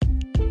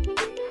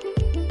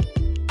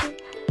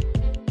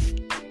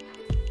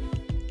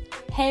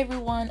Hey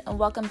everyone, and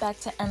welcome back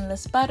to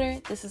Endless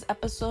Butter. This is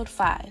episode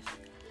 5.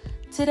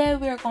 Today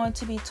we are going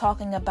to be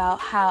talking about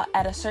how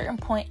at a certain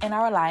point in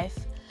our life,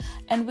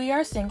 and we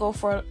are single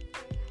for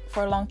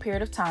a long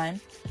period of time,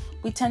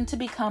 we tend to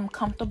become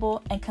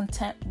comfortable and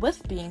content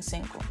with being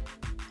single.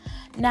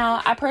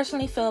 Now, I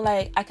personally feel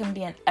like I can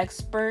be an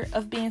expert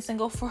of being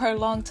single for a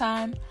long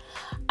time.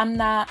 I'm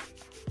not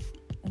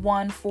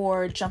one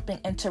for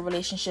jumping into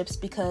relationships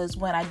because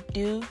when I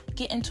do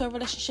get into a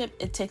relationship,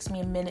 it takes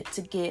me a minute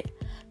to get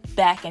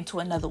back into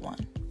another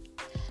one.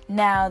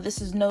 Now, this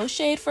is no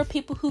shade for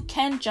people who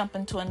can jump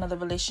into another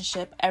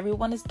relationship.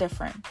 Everyone is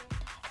different.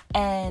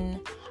 And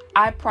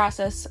I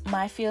process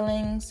my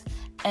feelings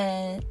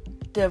and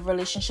the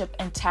relationship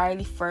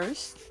entirely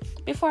first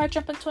before I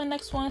jump into the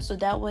next one. So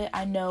that way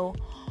I know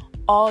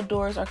all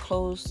doors are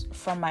closed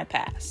from my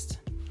past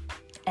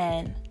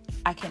and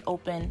I can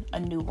open a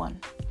new one.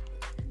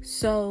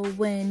 So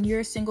when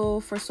you're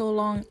single for so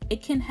long,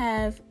 it can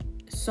have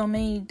so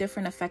many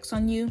different effects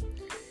on you.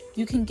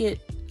 You can get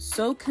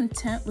so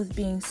content with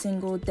being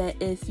single that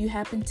if you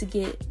happen to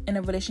get in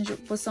a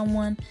relationship with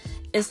someone,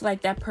 it's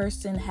like that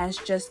person has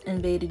just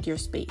invaded your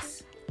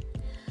space.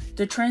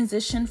 The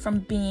transition from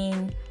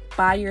being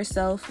by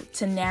yourself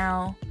to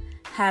now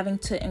having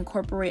to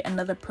incorporate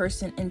another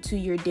person into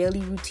your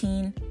daily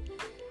routine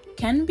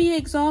can be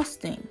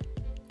exhausting.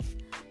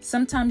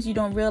 Sometimes you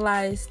don't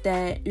realize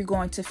that you're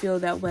going to feel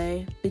that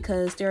way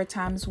because there are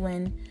times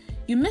when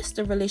you miss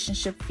the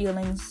relationship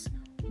feelings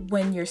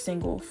when you're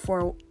single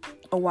for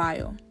a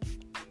while.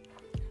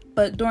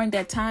 But during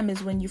that time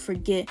is when you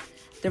forget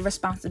the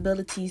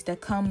responsibilities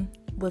that come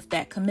with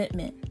that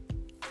commitment.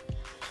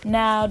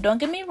 Now, don't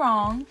get me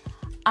wrong,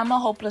 I'm a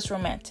hopeless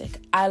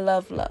romantic. I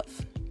love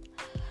love.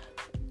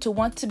 To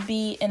want to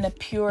be in a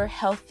pure,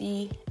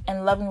 healthy,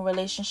 and loving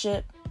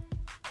relationship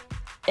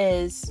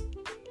is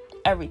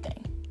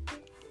everything.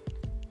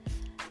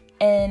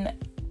 In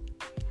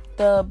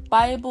the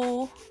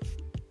Bible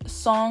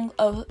Song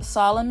of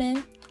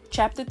Solomon,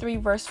 chapter 3,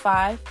 verse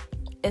 5,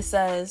 it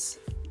says,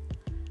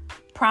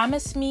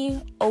 "Promise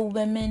me, O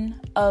women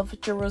of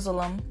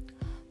Jerusalem,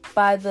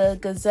 by the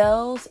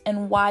gazelles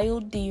and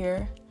wild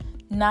deer,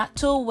 not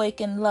to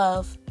awaken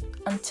love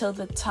until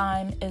the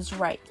time is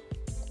right."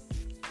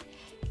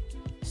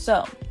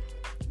 So,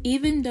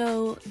 even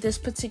though this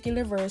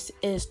particular verse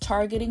is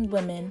targeting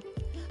women,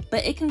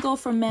 but it can go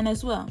for men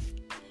as well.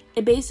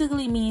 It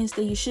basically means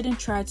that you shouldn't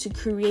try to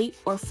create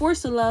or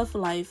force a love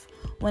life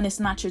when it's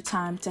not your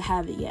time to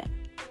have it yet.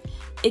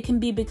 It can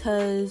be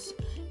because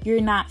you're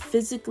not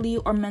physically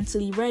or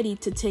mentally ready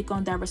to take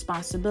on that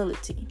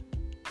responsibility.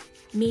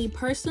 Me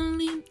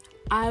personally,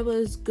 I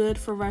was good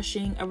for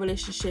rushing a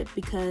relationship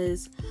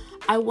because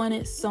I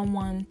wanted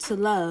someone to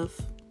love,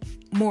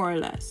 more or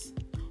less.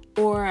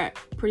 Or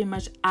pretty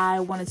much I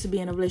wanted to be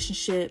in a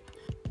relationship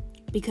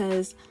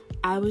because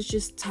I was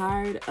just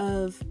tired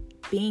of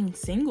being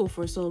single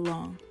for so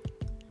long.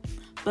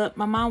 But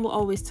my mom will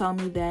always tell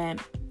me that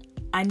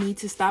I need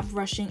to stop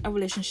rushing a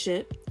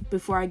relationship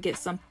before I get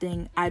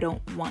something I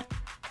don't want.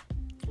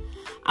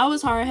 I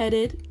was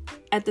hard-headed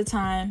at the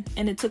time,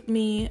 and it took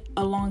me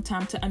a long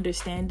time to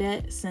understand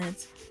that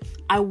since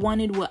I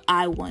wanted what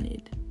I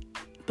wanted.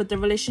 But the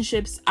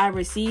relationships I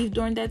received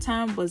during that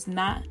time was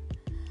not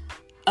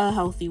a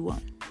healthy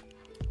one.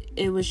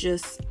 It was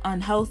just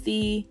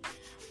unhealthy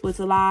with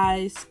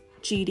lies,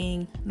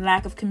 cheating,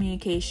 lack of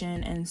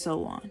communication, and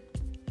so on.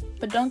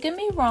 But don't get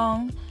me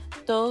wrong,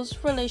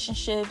 those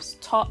relationships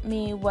taught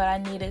me what I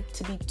needed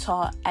to be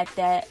taught at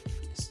that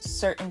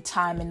certain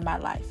time in my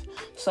life.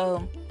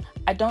 So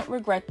I don't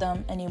regret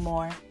them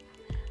anymore,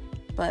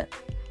 but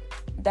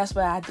that's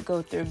what I had to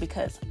go through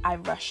because I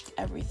rushed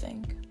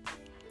everything.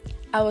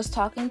 I was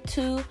talking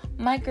to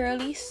my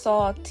girlie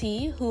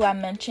Salty, who I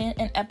mentioned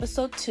in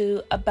episode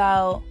 2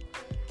 about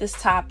this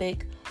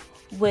topic,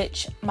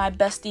 which my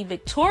bestie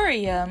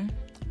Victoria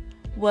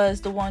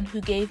was the one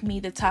who gave me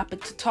the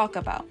topic to talk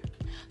about.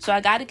 So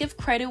I got to give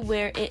credit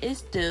where it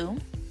is due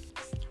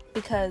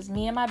because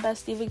me and my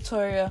bestie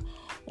Victoria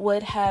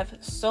would have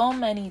so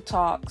many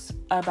talks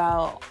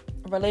about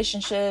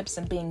relationships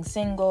and being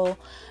single,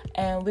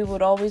 and we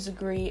would always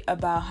agree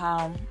about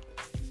how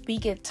we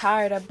get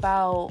tired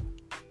about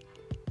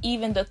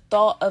even the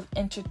thought of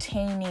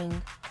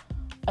entertaining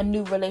a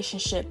new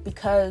relationship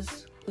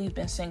because we've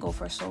been single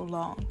for so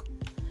long.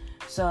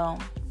 So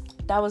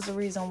that was the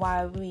reason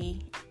why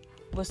we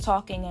was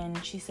talking,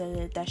 and she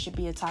said that should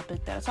be a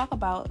topic that I talk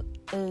about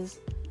is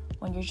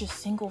when you're just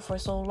single for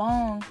so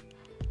long,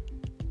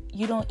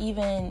 you don't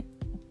even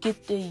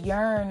get the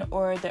yearn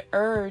or the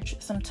urge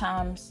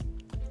sometimes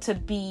to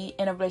be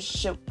in a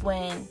relationship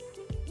when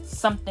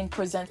something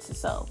presents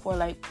itself, or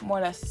like more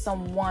or less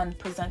someone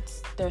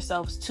presents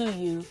themselves to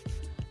you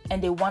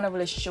and they want a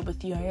relationship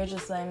with you and you're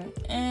just like,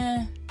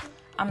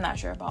 I'm not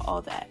sure about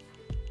all that.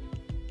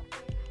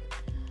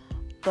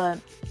 But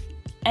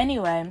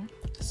anyway,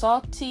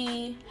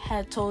 Salty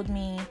had told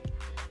me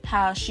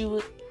how she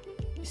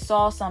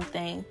saw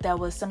something that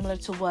was similar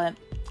to what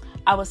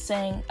I was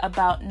saying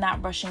about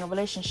not rushing a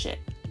relationship.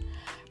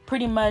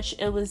 Pretty much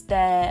it was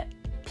that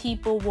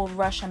people will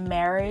rush a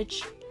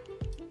marriage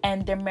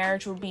and their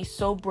marriage will be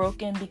so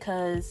broken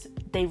because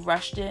they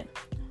rushed it.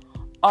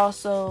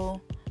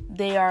 Also,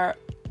 they are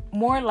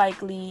more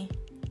likely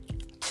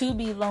to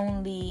be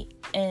lonely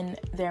in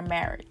their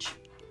marriage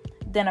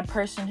than a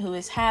person who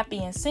is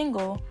happy and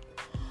single,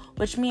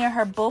 which me and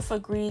her both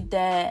agreed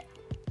that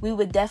we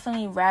would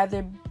definitely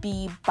rather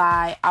be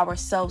by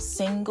ourselves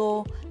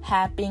single,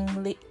 happy,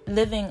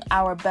 living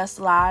our best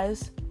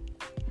lives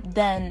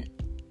than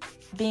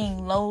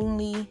being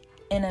lonely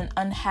in an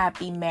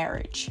unhappy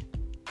marriage.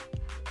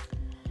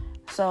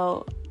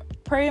 So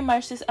pretty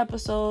much this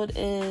episode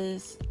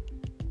is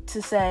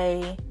to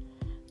say,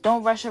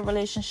 don't rush a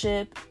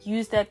relationship.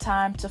 Use that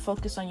time to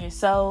focus on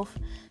yourself,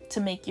 to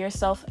make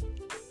yourself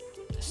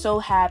so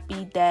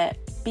happy that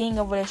being in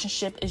a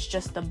relationship is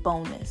just a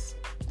bonus,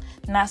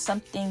 not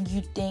something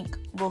you think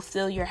will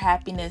fill your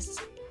happiness,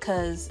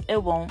 because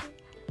it won't.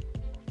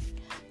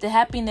 The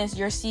happiness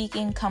you're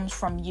seeking comes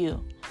from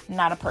you,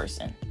 not a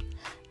person.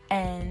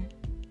 And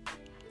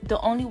the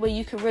only way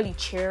you can really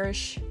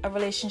cherish a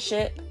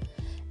relationship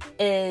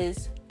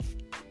is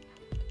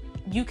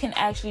you can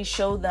actually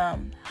show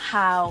them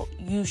how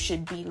you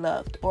should be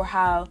loved or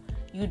how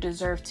you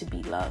deserve to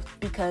be loved,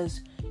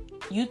 because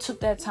you took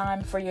that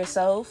time for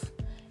yourself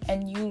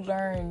and you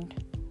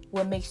learned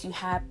what makes you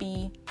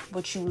happy,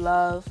 what you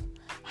love,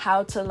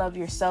 how to love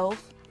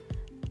yourself,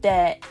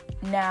 that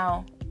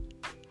now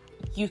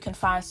you can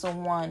find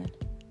someone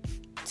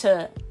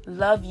to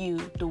love you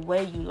the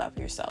way you love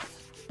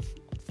yourself.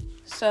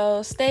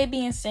 So stay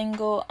being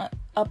single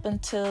up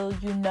until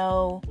you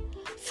know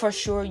for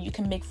sure you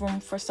can make room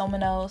for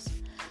someone else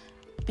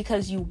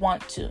because you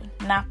want to,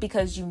 not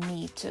because you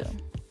need to.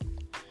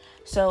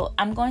 So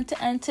I'm going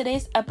to end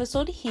today's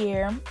episode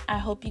here. I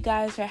hope you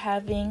guys are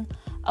having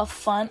a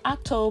fun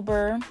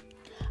October.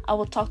 I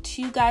will talk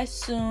to you guys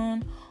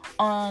soon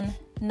on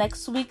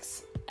next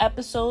week's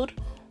episode,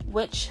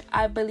 which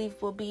I believe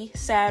will be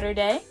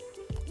Saturday.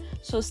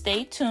 So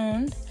stay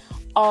tuned.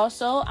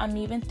 Also, I'm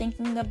even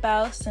thinking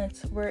about,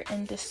 since we're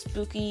in the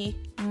spooky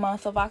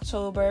month of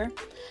October,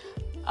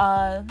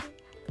 and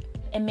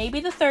maybe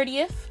the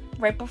 30th,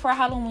 right before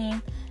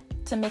Halloween,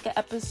 to make an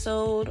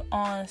episode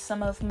on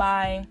some of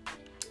my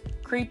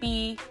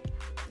creepy,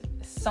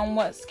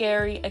 somewhat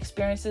scary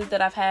experiences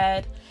that I've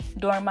had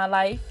during my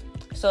life.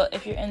 So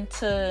if you're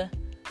into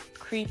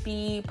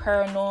creepy,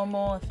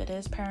 paranormal, if it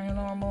is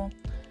paranormal,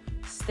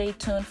 stay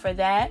tuned for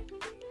that.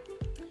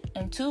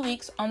 In 2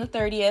 weeks, on the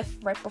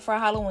 30th, right before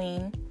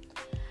Halloween.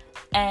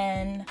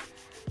 And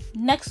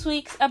next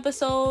week's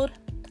episode,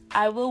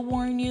 I will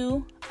warn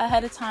you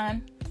ahead of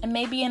time. It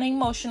may be an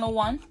emotional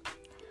one,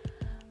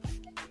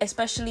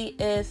 especially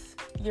if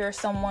you're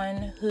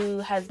someone who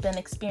has been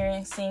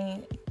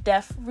experiencing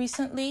death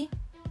recently,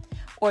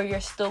 or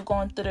you're still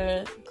going through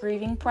the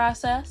grieving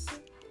process.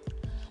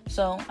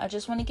 So I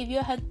just want to give you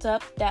a heads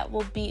up. That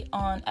will be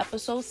on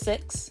episode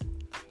 6.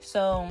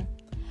 So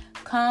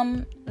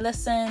come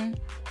listen.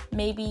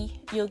 Maybe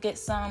you'll get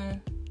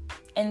some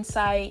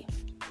insight.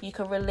 You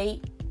can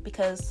relate,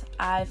 because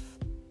I've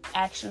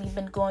actually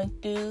been going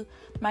through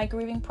my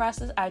grieving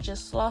process. I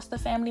just lost a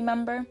family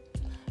member.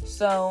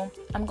 So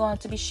I'm going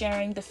to be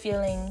sharing the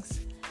feelings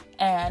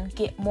and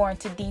get more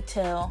into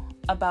detail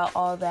about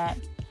all that.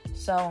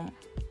 So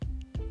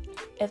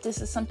if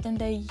this is something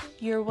that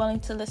you're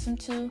willing to listen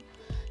to,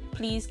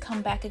 please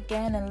come back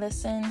again and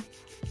listen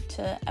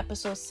to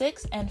episode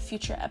 6 and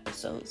future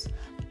episodes.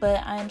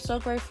 But I am so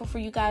grateful for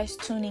you guys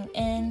tuning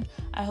in.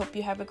 I hope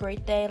you have a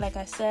great day. Like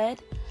I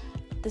said,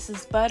 this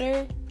is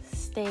Butter.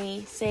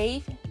 Stay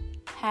safe,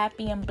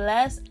 happy, and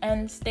blessed,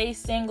 and stay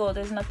single.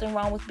 There's nothing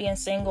wrong with being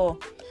single.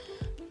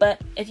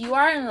 But if you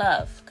are in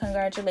love,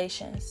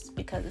 congratulations,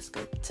 because it's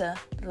good to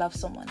love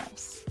someone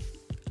else.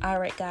 All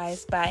right,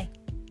 guys. Bye.